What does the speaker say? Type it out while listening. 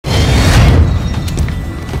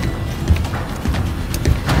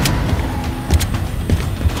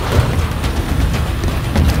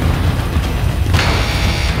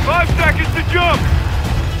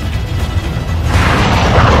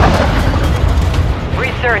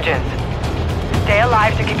insurgents. Stay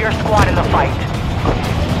alive to keep your squad in the fight.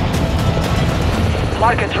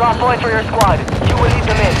 Mark a drop point for your squad. You will lead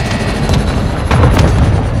them in.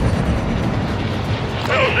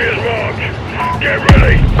 LZ is marked. Get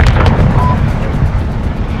ready.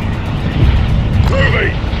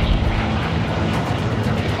 Moving.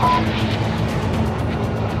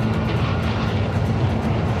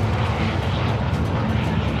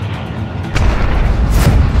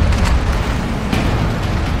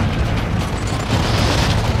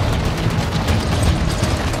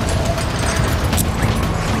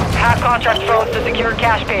 Have contract phones to secure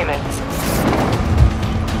cash payments.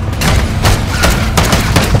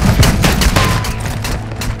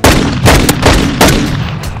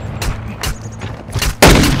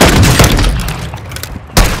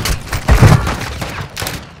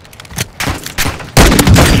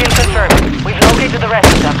 Kill confirmed. We've located the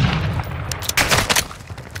rest of them.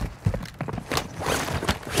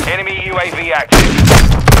 Enemy UAV active.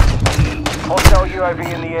 Hostile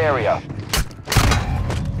UAV in the area.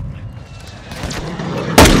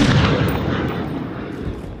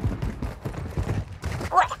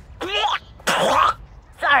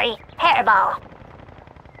 Sorry, hairball.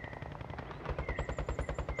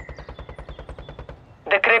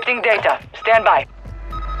 Decrypting data. Stand by.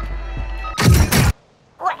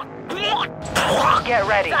 Get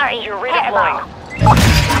ready. Sorry, you're redeploying.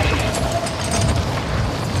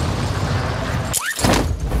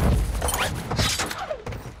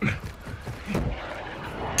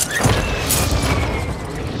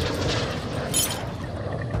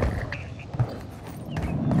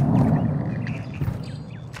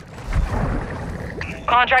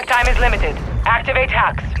 Contract time is limited. Activate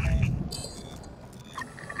hacks.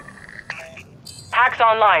 Hacks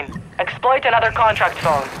online. Exploit another contract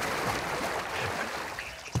phone.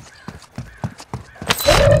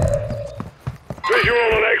 Visual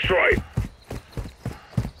on X-ray.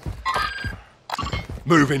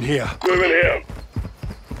 Move in here. Moving here.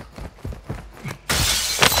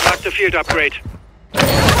 Mark the field upgrade.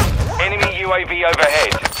 Enemy UAV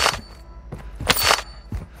overhead.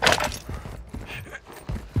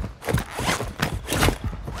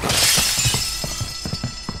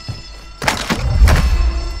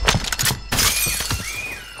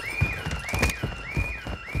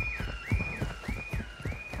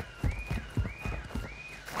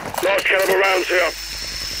 Large caliber rounds here.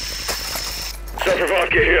 Self-revive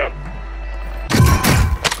kit here.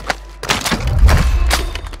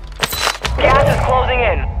 Gas is closing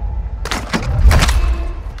in.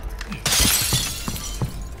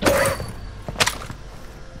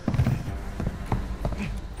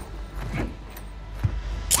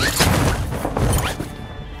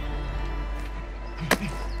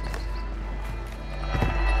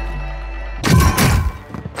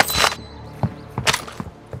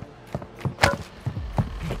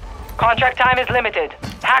 Contract time is limited.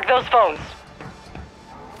 Hack those phones.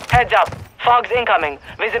 Heads up. Fog's incoming.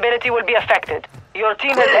 Visibility will be affected. Your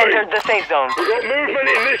team has entered the safe zone. We've got movement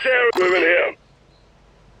in this area. Moving here.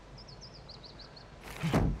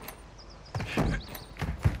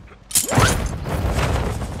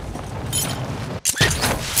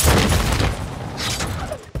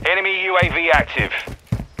 Enemy UAV active.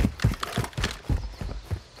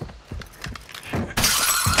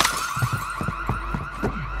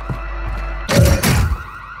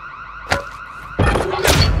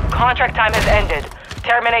 Contract time has ended.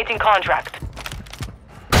 Terminating contract.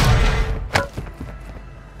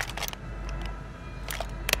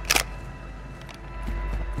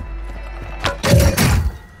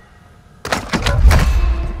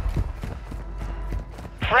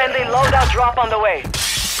 Friendly loadout drop on the way.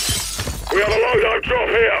 We have a loadout drop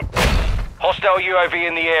here. Hostile UAV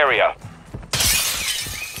in the area.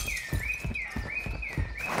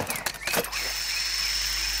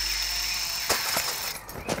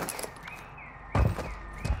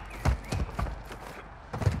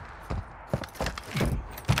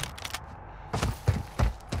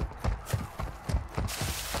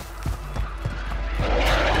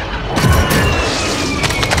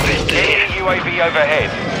 UAV overhead.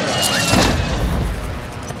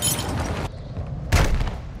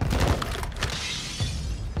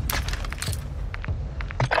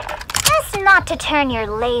 Best not to turn your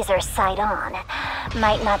laser sight on.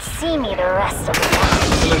 Might not see me the rest of the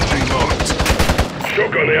time. Entry marked.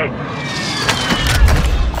 Shotgun here.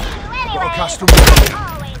 Anyway, Got a custom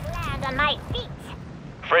always land on my feet.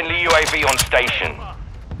 Friendly UAV on station.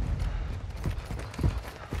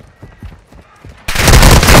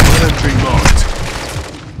 Entry marked.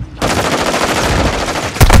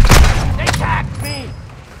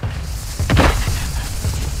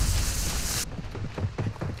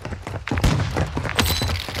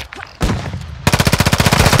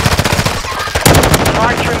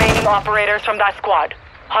 operators from that squad.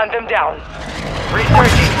 Hunt them down.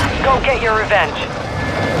 Resurging. Go get your revenge.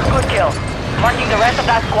 Good kill. Marking the rest of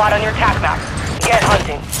that squad on your tac map. Get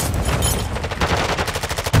hunting.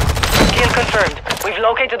 Kill confirmed. We've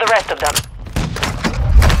located the rest of them.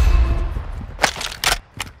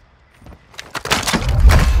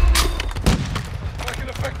 Taking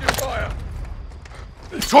effective fire.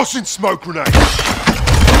 Tossing smoke grenade.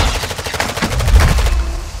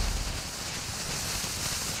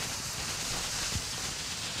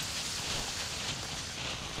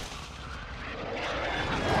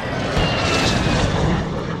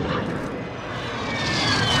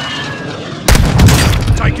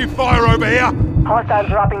 Taking fire over here. Hostiles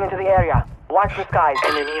dropping into the area. Watch the skies.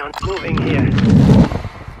 Enemy on moving here.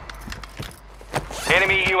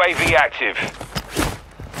 Enemy UAV active.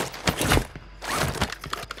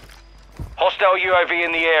 Hostile UAV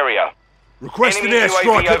in the area. Requesting Enemy airstrike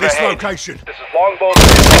UAV at this overhead. location. This is Longbow.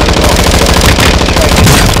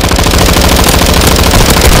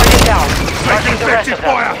 Target down. Marking Taking the rest effective of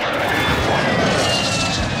them. fire.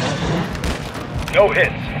 No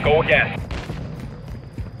hits. Go again.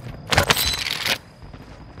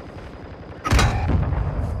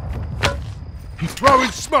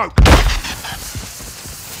 Throwing smoke.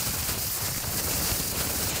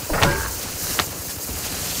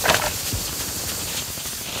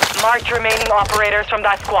 Marked remaining operators from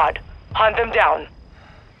that squad. Hunt them down.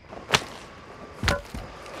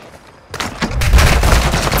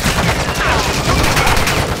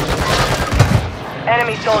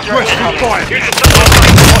 Enemy soldier Requesting incoming. fire.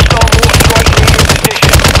 Hostile mortar strike near your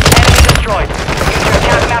position. Enemy destroyed. Use your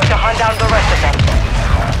attack map to hunt down the rest of them.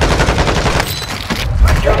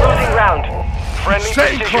 You're losing ground. Friendly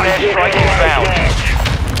Setting precision fire. airstrike inbound.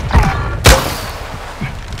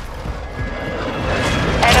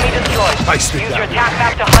 Enemy destroyed. Wasted Use that. your attack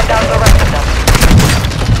map to hunt down the rest of them.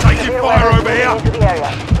 Taking Severe fire weather is over moving here. into the area.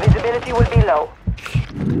 Visibility will be low.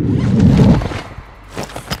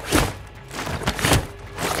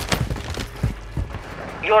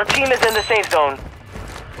 Your team is in the safe zone.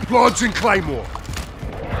 Bloods and Claymore.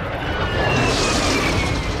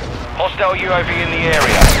 Hostile UAV in the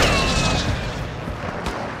area.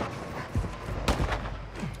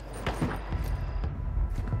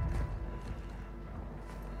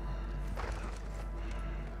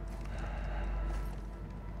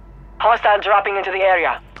 Hostile dropping into the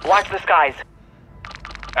area. Watch the skies.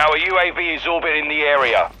 Our UAV is orbiting the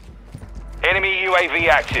area. Enemy UAV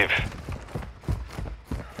active.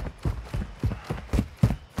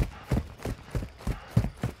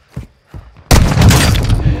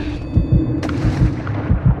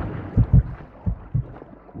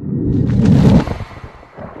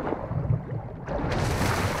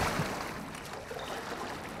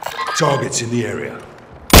 Targets in the area.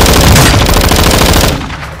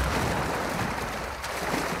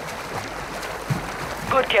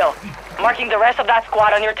 Good kill. Marking the rest of that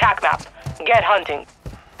squad on your tac map. Get hunting.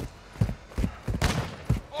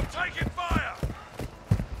 I'm taking fire.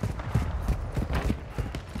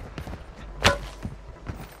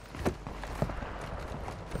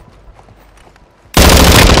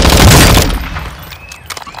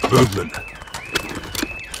 Movement.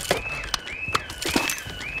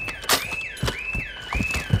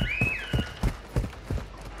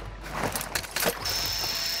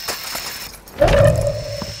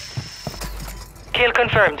 Kill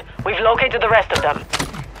confirmed. We've located the rest of them.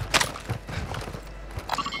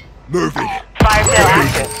 Moving. Fire sale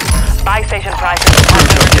active. Buy station prices have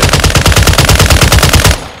been reduced.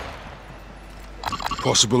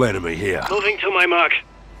 Possible enemy here. Moving to my mark.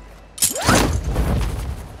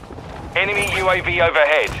 Enemy UAV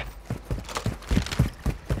overhead.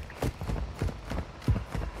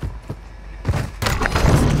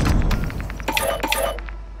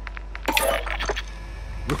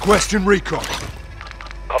 Requesting recon.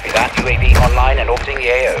 Copy that. UAV online and orbiting the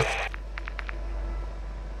AO.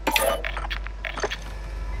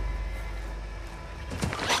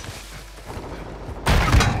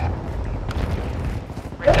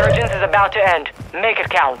 Resurgence is about to end. Make it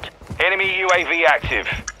count. Enemy UAV active.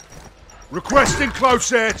 Requesting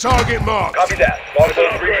close air target mark. Copy that.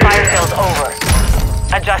 Monitor 3. Fire sales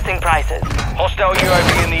over. Adjusting prices. Hostile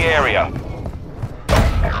UAV in the area.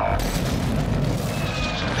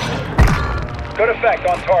 Good effect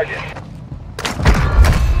on target.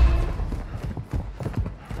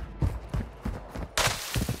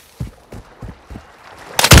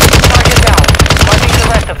 Target down. Marking the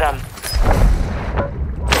rest of them.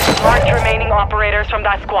 Marked remaining operators from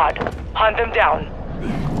that squad. Hunt them down.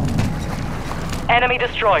 Enemy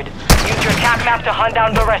destroyed. Use your attack map to hunt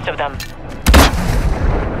down the rest of them.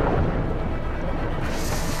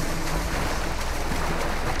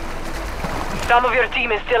 Some of your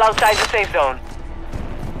team is still outside the safe zone.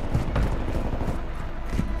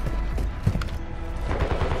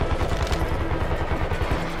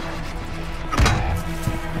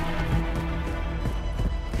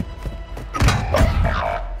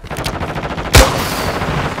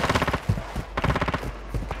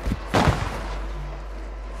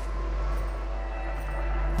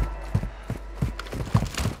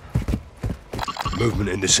 Movement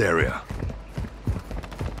in this area.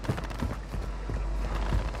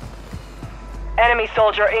 Enemy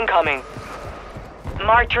soldier incoming.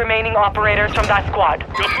 Marked remaining operators from that squad.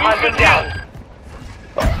 Hunt them down.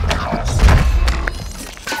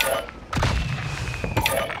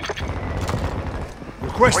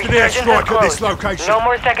 Request an Resurgence airstrike is at this closed. location. No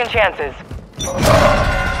more second chances.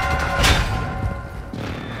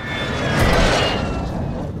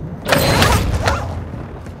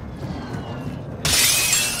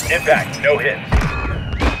 Impact, no hits.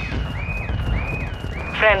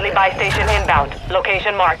 Friendly buy station inbound.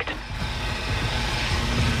 Location marked.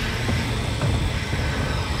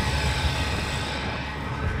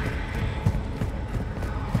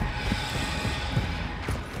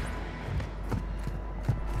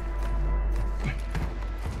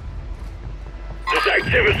 There's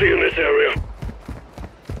activity in this area.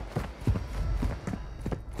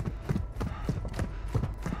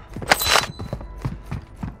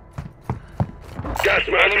 Gas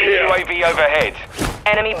mask Enemy here. UAV overhead.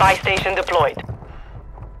 Enemy buy station deployed.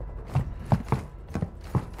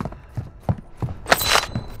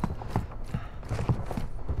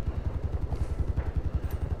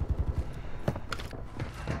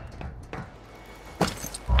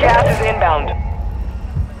 Gas is inbound.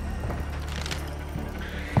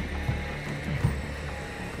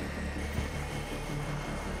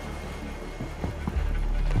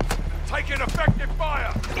 Taking effective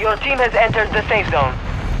fire. Your team has entered the safe zone.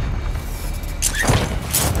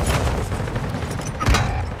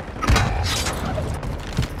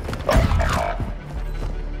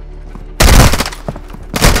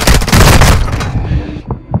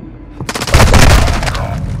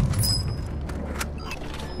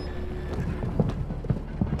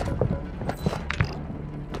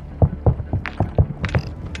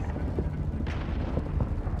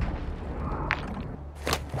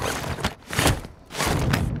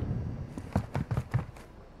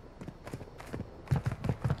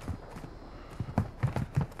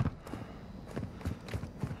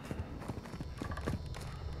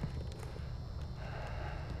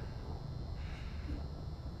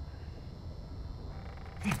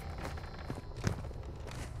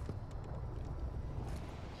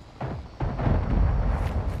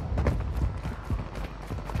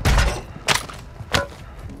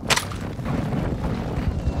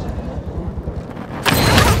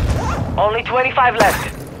 Only 25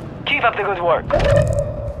 left. Keep up the good work.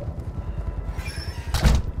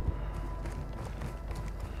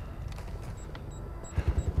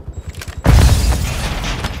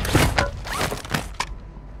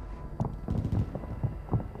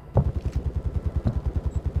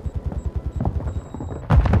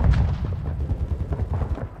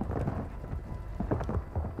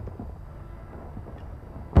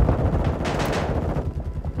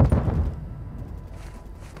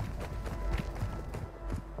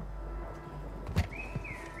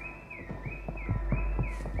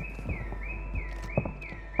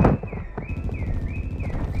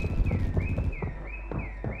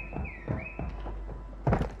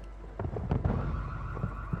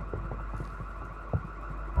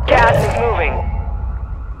 Gas is moving.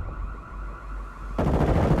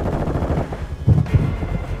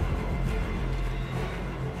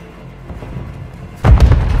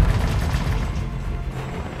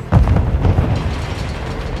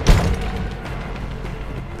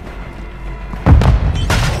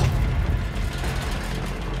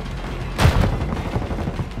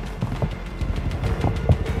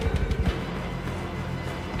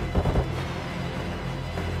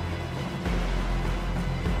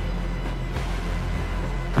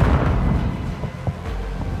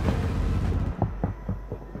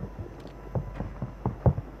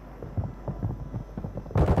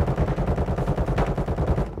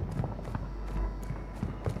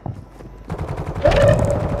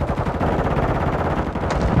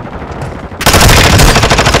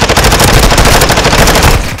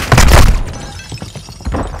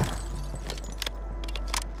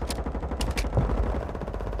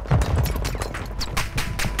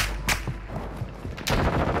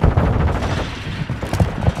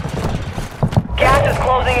 Gas is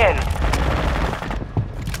closing in.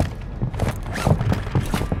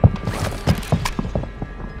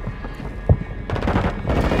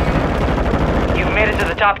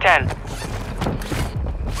 top 10.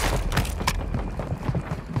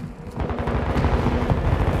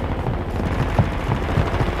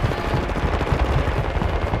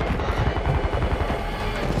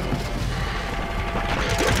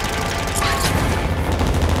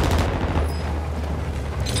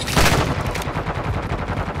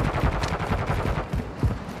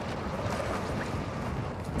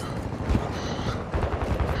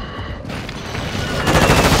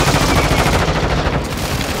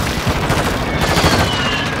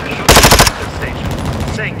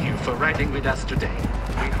 Thank you for riding with us today.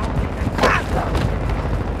 We hope you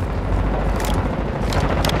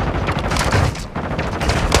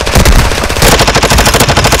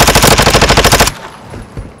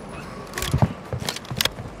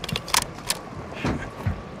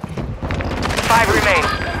Five remain.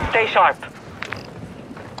 Stay sharp.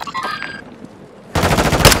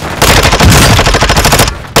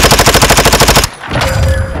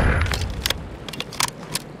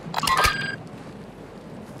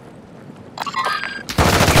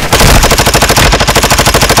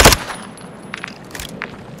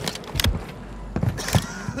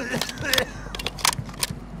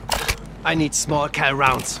 I need small cal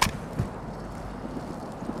rounds.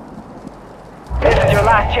 This is your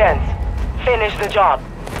last chance. Finish the job.